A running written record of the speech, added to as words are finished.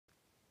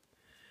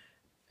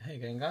Hey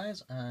again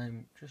guys,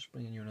 I'm just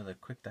bringing you another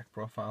quick deck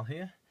profile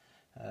here.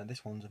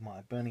 This one's of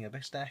my Burning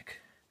Abyss deck,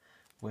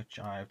 which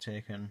I've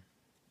taken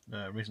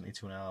recently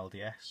to an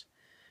LLDS,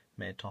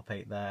 made top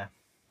 8 there,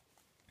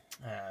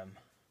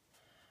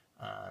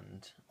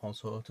 and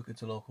also took it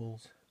to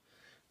locals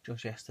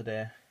just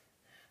yesterday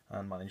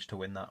and managed to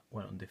win that,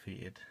 went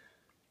undefeated.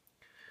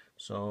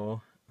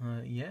 So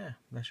yeah,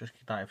 let's just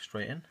dive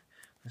straight in.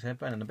 I said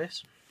Burning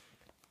Abyss.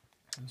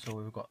 So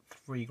we've got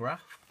 3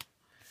 graph.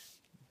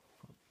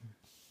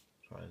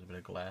 Sorry, there's a bit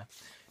of glare.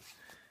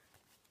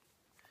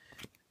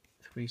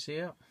 3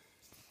 Seer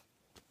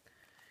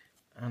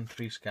and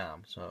 3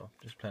 Scam. So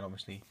just playing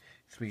obviously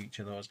 3 each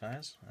of those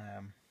guys.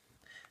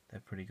 They're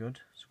pretty good.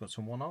 So we've got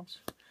some one-offs.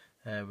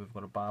 We've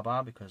got a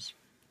Barbar because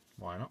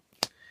why not?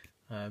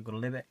 Got a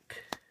Libic.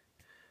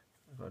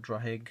 We've got a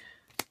Drahig.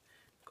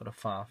 Got a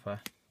Farfa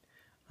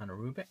and a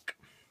Rubik.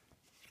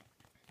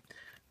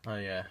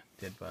 I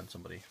did burn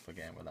somebody for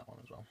game with that one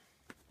as well.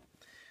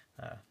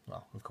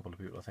 Well, a couple of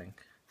people I think.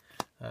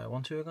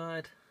 1 tour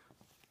guide,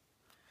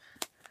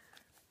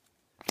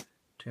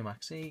 2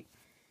 Maxi,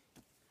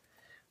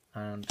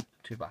 and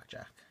 2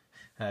 Blackjack.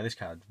 This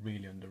card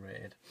really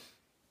underrated.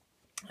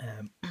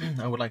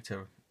 I would like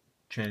to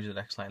change the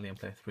deck slightly and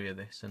play 3 of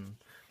this and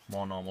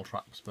more normal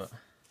traps, but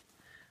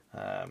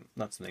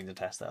that's something to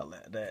test out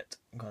later date,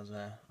 because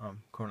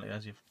I'm currently,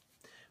 as you've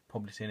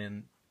probably seen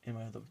in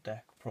my other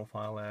deck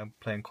profile,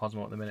 playing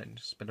Cosmo at the minute, and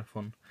just a bit of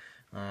fun.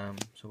 So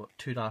I've got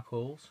 2 Dark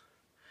Holes.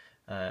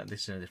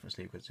 This is in a different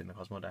sleeve because it's in the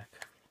Cosmo deck,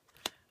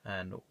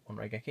 and 1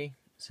 Raigeki,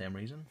 same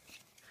reason.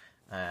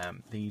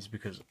 These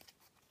because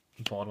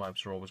board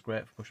wipes are always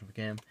great for pushing for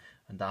game,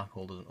 and Dark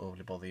Hole doesn't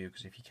overly bother you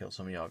because if you kill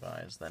some of your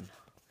guys, then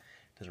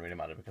it doesn't really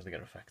matter because they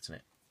get effects in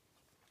it.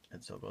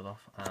 It still goes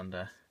off. And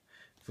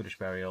Foolish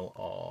Burial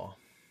or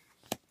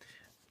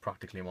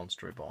practically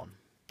Monster Reborn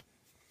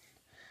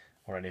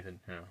or anything,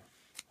 you know.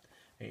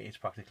 It's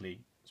practically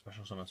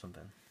special summon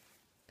something.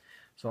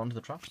 So on to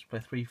the traps.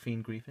 Play 3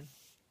 Fiend Griefing.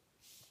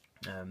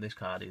 This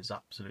card is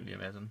absolutely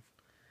amazing.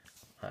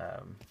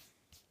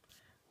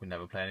 We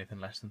never play anything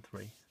less than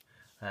 3.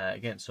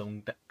 Against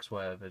some decks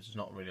where there's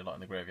not really a lot in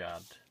the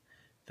graveyard,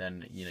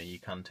 then you know you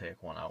can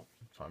take 1 out.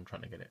 So I'm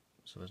trying to get it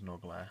so there's no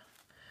glare.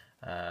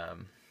 I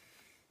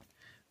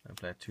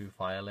play 2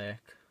 Fire Lake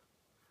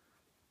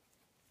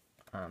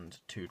and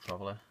 2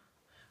 Traveller.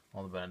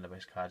 All the Burning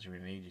Abyss cards you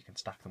really need. You can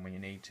stack them when you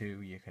need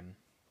to. You can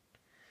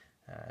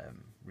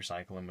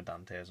recycle them with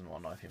Dantes and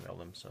whatnot if you mill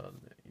them, so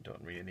you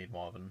don't really need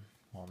more than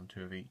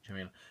 2 of each. I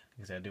mean,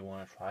 like I say, I do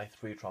want to try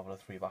 3 Traveller,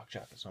 3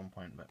 Blackjack at some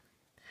point, but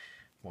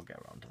we'll get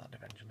around to that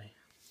eventually.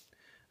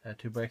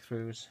 2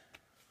 Breakthroughs,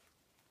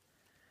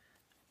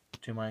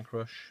 2 Mind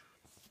Crush.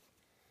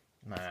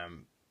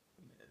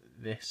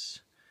 This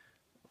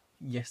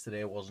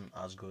yesterday wasn't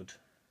as good,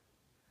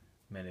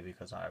 mainly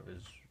because I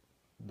was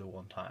the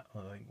one time,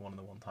 I think one of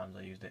the times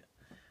I used it,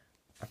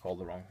 I called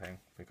the wrong thing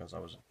because I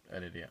was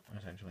an idiot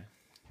essentially.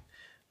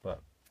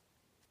 But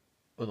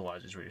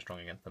otherwise, it's really strong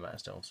against the meta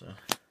still. So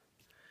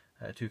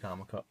 2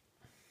 Karma Cut,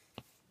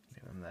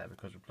 get them there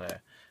because we play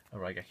a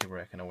Raigeki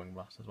Break and a Wing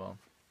Blast as well.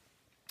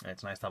 And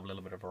it's nice to have a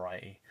little bit of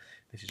variety.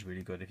 This is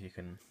really good if you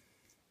can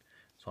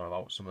sort of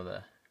out some of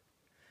the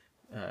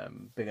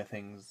bigger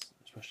things,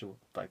 especially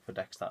like for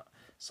decks that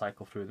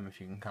cycle through them. If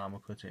you can Karma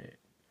Cut it,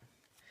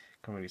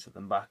 can really set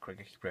them back.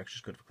 Raigeki Break's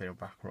just good for clearing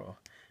back row,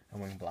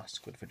 and Wing Blast's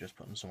good for just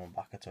putting someone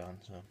back a turn.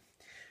 So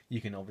you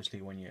can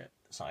obviously, when you're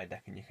side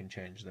decking, you can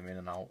change them in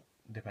and out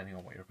depending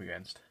on what you're up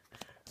against.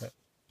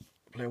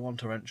 Play 1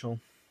 Torrential,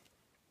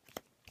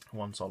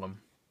 1 Solemn,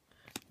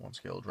 1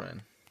 Skill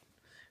Drain.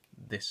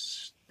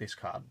 This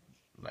card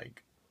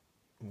like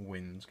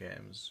wins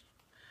games,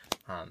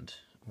 and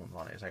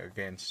what it's like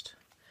against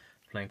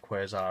playing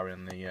Quasar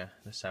in the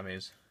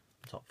semis,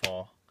 the top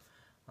 4,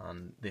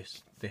 and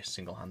this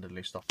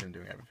single-handedly stopped him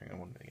doing everything and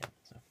won it again.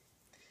 So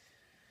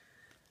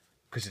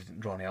because he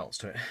didn't draw any else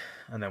to it,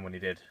 and then when he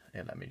did,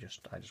 it let me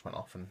I just went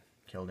off and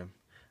killed him.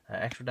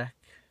 Extra deck,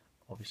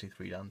 obviously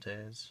 3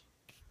 Dantes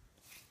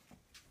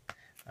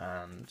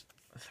and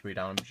 3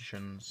 Down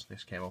Magicians.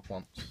 This came up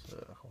once.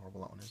 How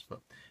horrible that one is,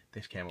 but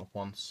this came up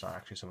once. I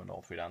actually summoned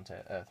all 3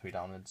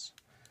 Downwards,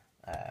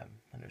 and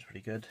it was pretty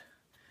good.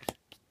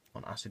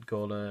 1 Acid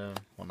Golem,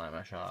 1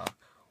 Nightmare Shark,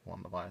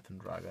 1 Leviathan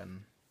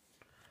Dragon,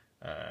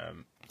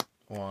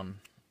 1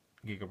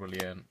 Giga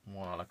Brilliant,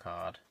 1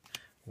 Alucard,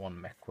 1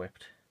 Mech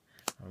Whipped,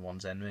 and 1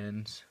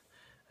 Zenmains.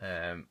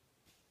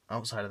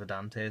 Outside of the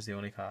Dantes, the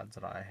only cards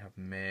that I have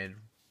made,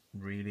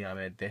 really, I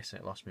made this and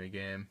it lost me a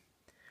game.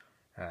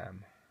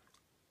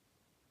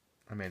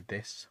 I made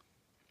this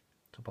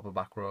to pop a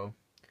back row,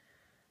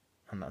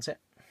 and that's it.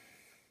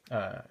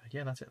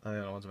 Yeah, that's it. I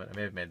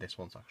may have made this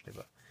once actually,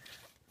 but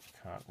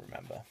I can't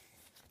remember.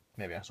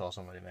 Maybe I saw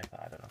somebody make that,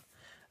 I don't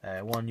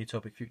know. 1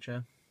 Utopic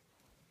Future.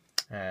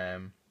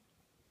 Haven't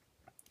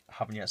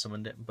yet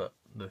summoned it, but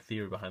the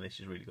theory behind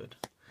this is really good.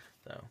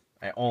 So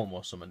I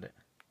almost summoned it,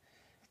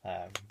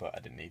 but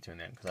I didn't need to in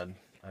the end because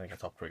I think I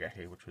topped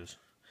Raigeki, which was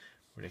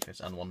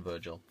ridiculous, and 1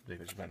 Virgil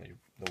because it's mainly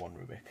the 1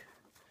 Rubik.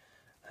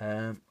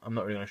 I'm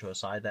not really going to show a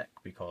side deck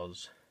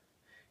because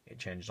it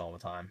changes all the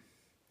time.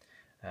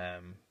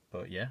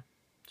 But yeah,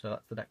 so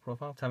that's the deck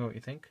profile. Tell me what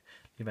you think.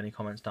 Leave any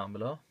comments down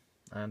below,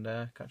 and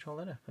catch you all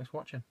later. Thanks for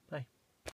watching. Bye.